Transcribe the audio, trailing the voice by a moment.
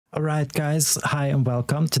Alright guys, hi and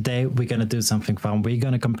welcome. Today we're gonna do something fun. We're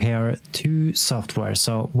gonna compare two software.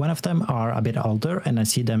 So one of them are a bit older and I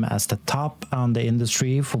see them as the top on the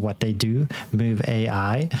industry for what they do,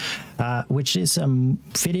 MoveAi, which is a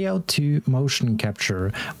video to motion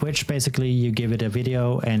capture, which basically you give it a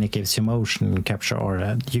video and it gives you motion capture,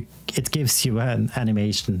 or it gives you an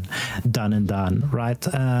animation done and done, right?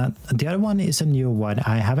 The other one is a new one.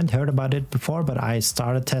 I haven't heard about it before, but I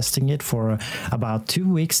started testing it for about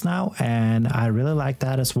 2 weeks now, and I really like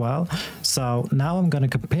that as well. So now I'm going to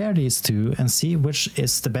compare these two and see which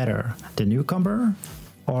is the better, the newcomer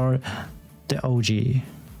or the OG.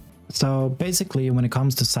 So basically when it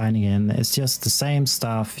comes to signing in, it's just the same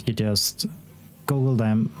stuff. You just Google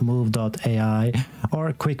them, MoveAi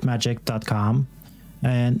or QuickMagic.com,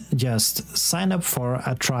 and just sign up for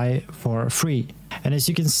a try for free. And as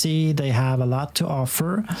you can see, they have a lot to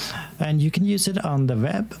offer and you can use it on the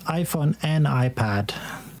web, iPhone and iPad.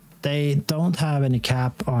 They don't have any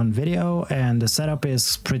cap on video and the setup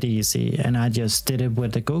is pretty easy, and I just did it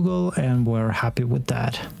with the Google and we're happy with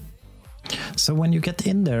that. So when you get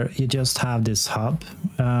in there, you just have this hub,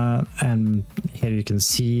 and here you can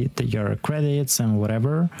see your credits and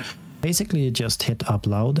whatever. Basically you just hit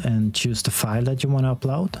upload and choose the file that you want to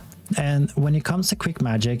upload. And when it comes to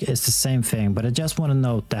QuickMagic, it's the same thing, but I just want to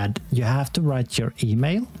note that you have to write your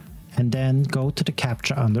email and then go to the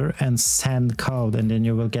capture under and send code, and then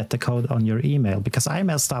you will get the code on your email, because I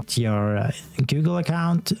messed up your Google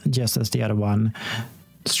account just as the other one.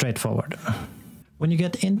 Straightforward. When you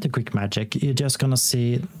get into QuickMagic, you're just gonna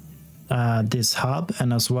see this hub,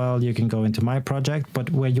 and as well you can go into my project, but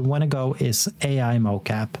where you want to go is AI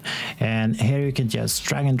mocap, and here you can just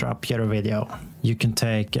drag and drop your video. You can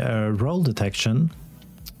take roll detection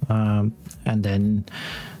and then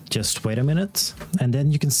just wait a minute, and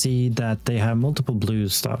then you can see that they have multiple blue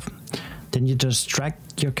stuff. Then you just drag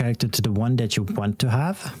your character to the one that you want to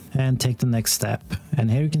have and take the next step.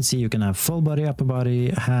 And here you can see you can have full body, upper body,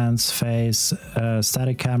 hands, face,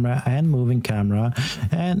 static camera and moving camera.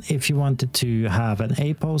 And if you wanted to have an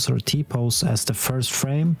A pose or T pose as the first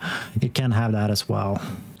frame, you can have that as well.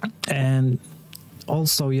 And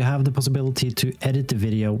also you have the possibility to edit the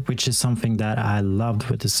video, which is something that I loved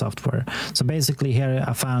with the software. So basically here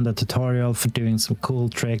I found a tutorial for doing some cool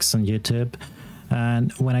tricks on YouTube.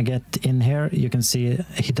 And when I get in here, you can see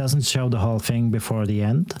he doesn't show the whole thing before the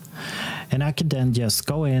end. And I could then just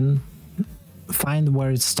go in, find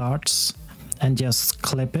where it starts and just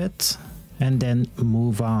clip it and then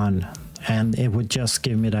move on. And it would just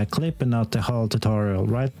give me that clip and not the whole tutorial,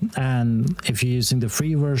 right? And if you're using the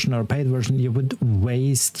free version or paid version, you would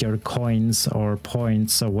waste your coins or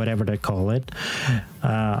points or whatever they call it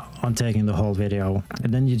on taking the whole video.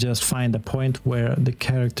 And then you just find a point where the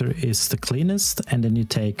character is the cleanest, and then you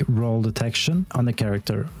take roll detection on the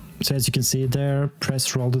character. So as you can see there,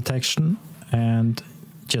 press roll detection and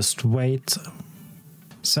just wait.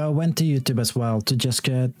 So I went to YouTube as well to just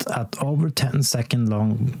get an over 10-second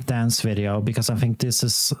long dance video, because I think this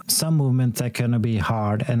is some movement that gonna be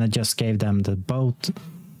hard, and I just gave them both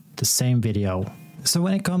the same video. So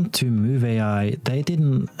when it comes to MoveAi, they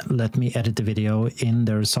didn't let me edit the video in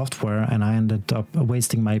their software, and I ended up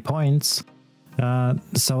wasting my points.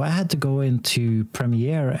 So I had to go into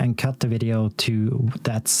Premiere and cut the video to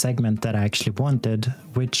that segment that I actually wanted,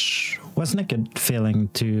 which wasn't a good feeling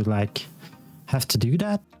to like have to do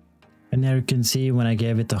that. And there you can see when I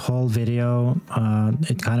gave it the whole video,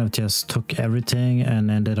 it kind of just took everything and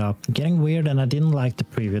ended up getting weird, and I didn't like the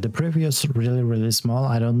preview. The preview is really small.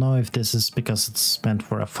 I don't know if this is because it's meant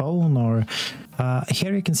for a phone or...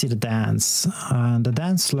 here you can see the dance. The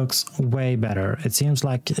dance looks way better. It seems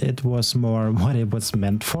like it was more what it was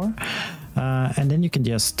meant for. And then you can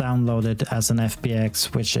just download it as an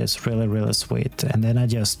FBX, which is really sweet. And then I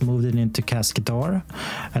just moved it into Cascador,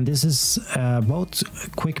 and this is both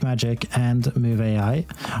QuickMagic and MoveAi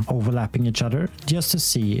overlapping each other just to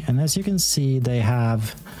see. And as you can see, they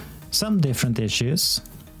have some different issues.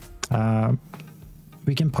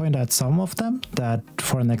 We can point out some of them. That,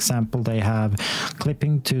 for an example, they have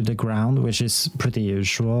clipping to the ground, which is pretty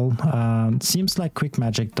usual. Seems like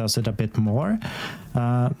QuickMagic does it a bit more,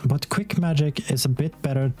 but QuickMagic is a bit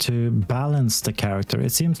better to balance the character.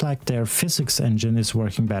 It seems like their physics engine is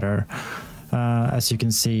working better. As you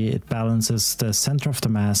can see, it balances the center of the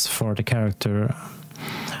mass for the character.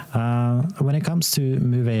 When it comes to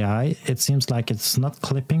MoveAi, it seems like it's not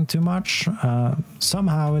clipping too much.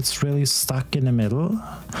 Somehow it's really stuck in the middle,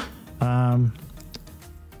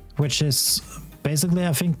 which is basically,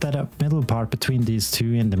 I think that a middle part between these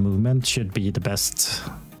two in the movement should be the best.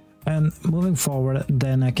 And moving forward,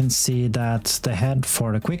 then I can see that the head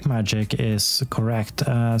for the QuickMagic is correct.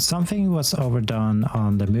 Something was overdone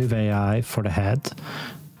on the MoveAi for the head.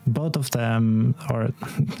 Both of them are,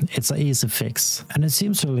 it's an easy fix, and it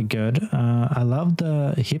seems really good. I love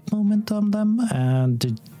the hip movement on them, and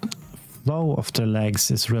the flow of the legs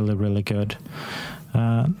is really good.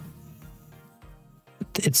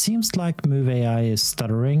 It seems like MoveAi is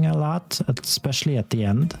stuttering a lot, especially at the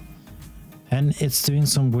end. And it's doing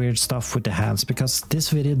some weird stuff with the hands, because this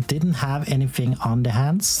video didn't have anything on the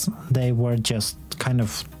hands. They were just kind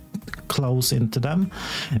of close into them,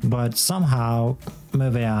 but somehow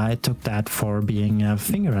MoveAi took that for being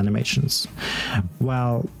finger animations.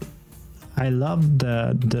 Well, I love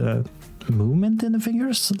the movement in the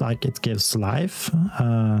fingers, like it gives life,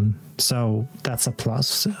 so that's a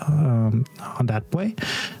plus on that way.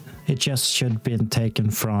 It just should have been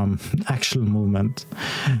taken from actual movement.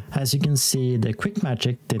 As you can see, the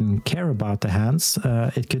QuickMagic didn't care about the hands.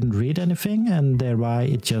 It couldn't read anything, and thereby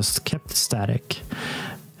it just kept static.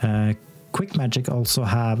 QuickMagic also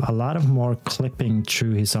have a lot of more clipping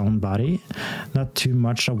through his own body, not too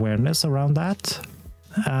much awareness around that.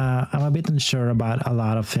 I'm a bit unsure about a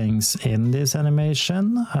lot of things in this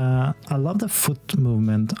animation. I love the foot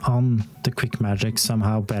movement on the QuickMagic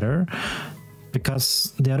somehow better,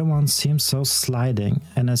 because the other one seems so sliding.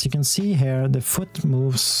 And as you can see here, the foot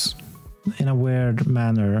moves in a weird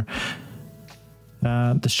manner.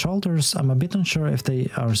 The shoulders, I'm a bit unsure if they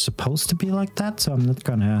are supposed to be like that, so I'm not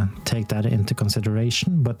gonna take that into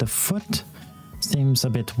consideration, but the foot seems a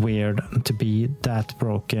bit weird to be that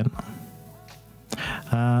broken.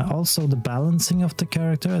 Also the balancing of the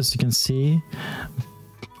character, as you can see,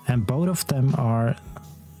 and both of them are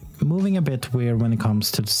moving a bit weird when it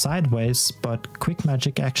comes to the sideways, but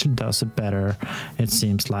QuickMagic actually does it better, it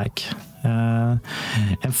seems like.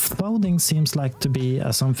 And floating seems like to be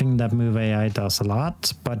something that MoveAi does a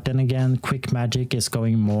lot, but then again QuickMagic is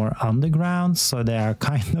going more underground, so they are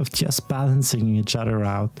kind of just balancing each other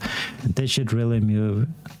out. They should really move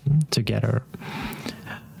together.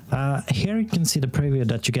 Here you can see the preview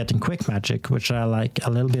that you get in QuickMagic, which I like a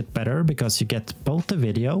little bit better, because you get both the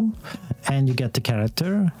video and you get the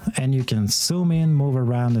character, and you can zoom in, move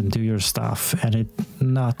around and do your stuff, and it's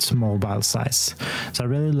not mobile size. So I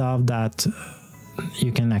really love that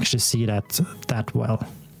you can actually see that well.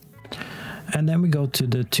 And then we go to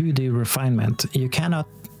the 2D refinement. You cannot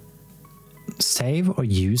save or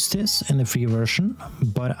use this in the free version,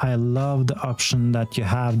 but I love the option that you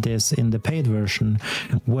have this in the paid version,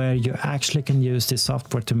 where you actually can use this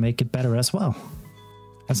software to make it better as well.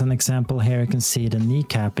 As an example, here you can see the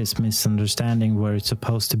kneecap is misunderstanding where it's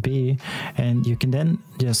supposed to be, and you can then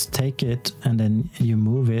just take it and then you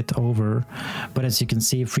move it over. But as you can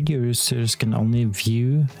see, free users can only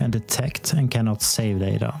view and detect and cannot save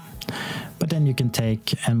data. But then you can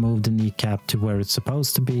take and move the kneecap to where it's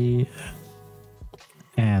supposed to be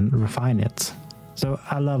and refine it. So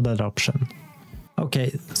I love that option.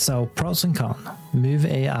 Okay, so pros and cons.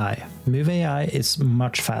 MoveAi. MoveAi is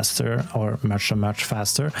much faster, or much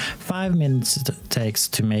faster. 5 minutes it takes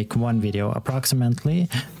to make one video approximately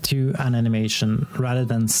to an animation, rather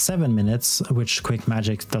than 7 minutes, which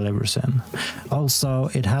QuickMagic delivers in.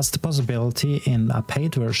 Also, it has the possibility in a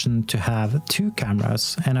paid version to have 2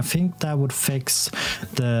 cameras, and I think that would fix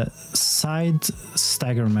the side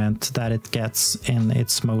staggerment that it gets in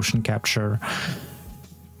its motion capture.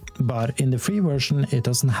 But in the free version it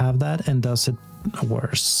doesn't have that and does it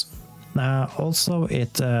worse. Also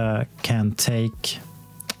it can take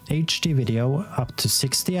HD video up to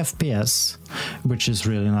 60 FPS, which is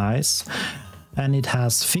really nice, and it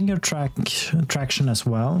has finger traction as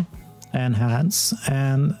well, and hands.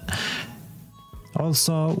 And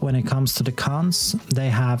also, when it comes to the cons, they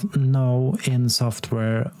have no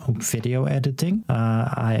in-software video editing.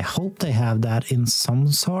 I hope they have that in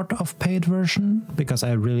some sort of paid version, because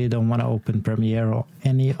I really don't want to open Premiere or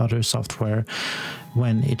any other software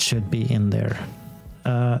when it should be in there.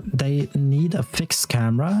 They need a fixed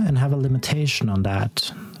camera and have a limitation on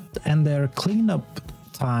that. And their cleanup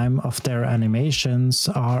time of their animations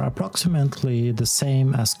are approximately the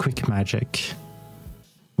same as QuickMagic.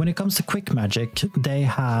 When it comes to QuickMagic, they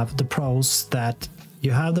have the pros that you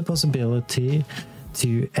have the possibility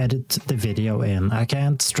to edit the video in. I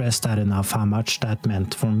can't stress that enough, how much that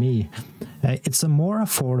meant for me. It's a more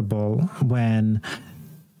affordable when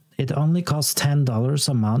it only costs $10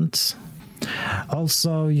 a month.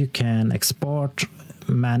 Also, you can export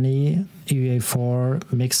many UA4,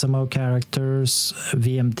 Mixamo characters,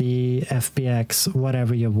 VMD, FBX,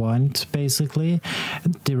 whatever you want, basically,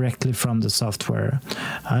 directly from the software.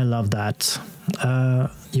 I love that.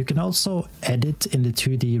 You can also edit in the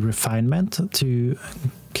 2D refinement to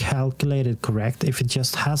calculate it correct if it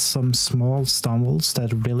just has some small stumbles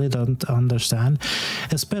that really don't understand,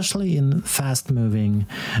 especially in fast moving.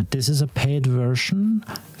 This is a paid version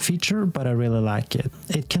feature, but I really like it.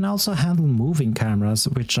 It can also handle moving cameras,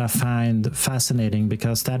 which I find fascinating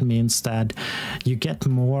because that means that you get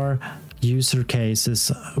more user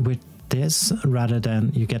cases with this rather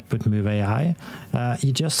than you get with MoveAi.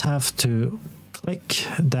 You just have to click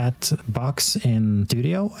that box in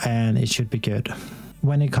Studio and it should be good.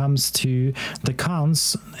 When it comes to the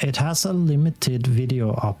cons, it has a limited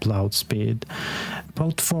video upload speed,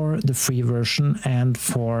 both for the free version and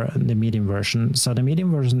for the medium version. So the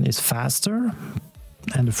medium version is faster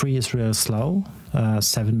and the free is really slow,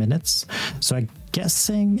 7 minutes. So I'm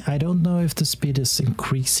guessing, I don't know if the speed is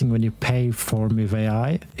increasing when you pay for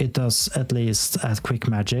MoveAi. It does, at least at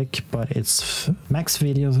QuickMagic, but its max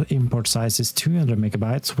video import size is 200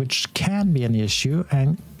 megabytes, which can be an issue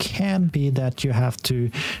and can be that you have to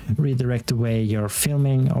redirect the way you're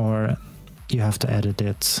filming or you have to edit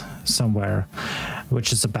it somewhere,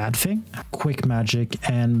 which is a bad thing. QuickMagic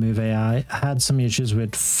and MoveAi had some issues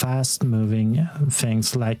with fast moving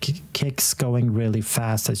things like kicks going really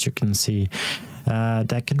fast, as you can see.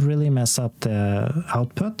 That could really mess up the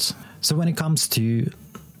output. So when it comes to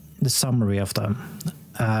the summary of them,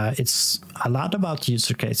 it's a lot about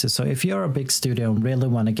user cases. So if you're a big studio and really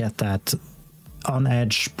want to get that on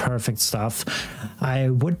edge perfect stuff, I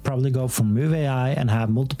would probably go for MoveAi and have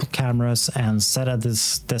multiple cameras and set at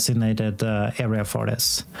this designated area for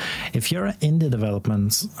this. If you're an indie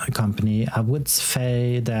development company, I would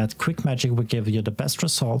say that QuickMagic would give you the best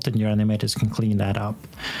result and your animators can clean that up.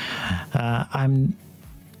 I'm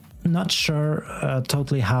not sure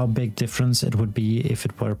totally how big difference it would be if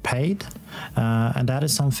it were paid, and that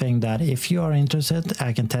is something that if you are interested,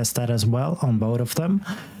 I can test that as well on both of them.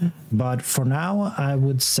 But for now, I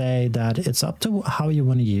would say that it's up to how you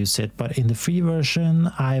want to use it, but in the free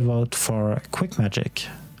version I vote for QuickMagic.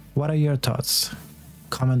 What are your thoughts?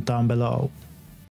 Comment down below.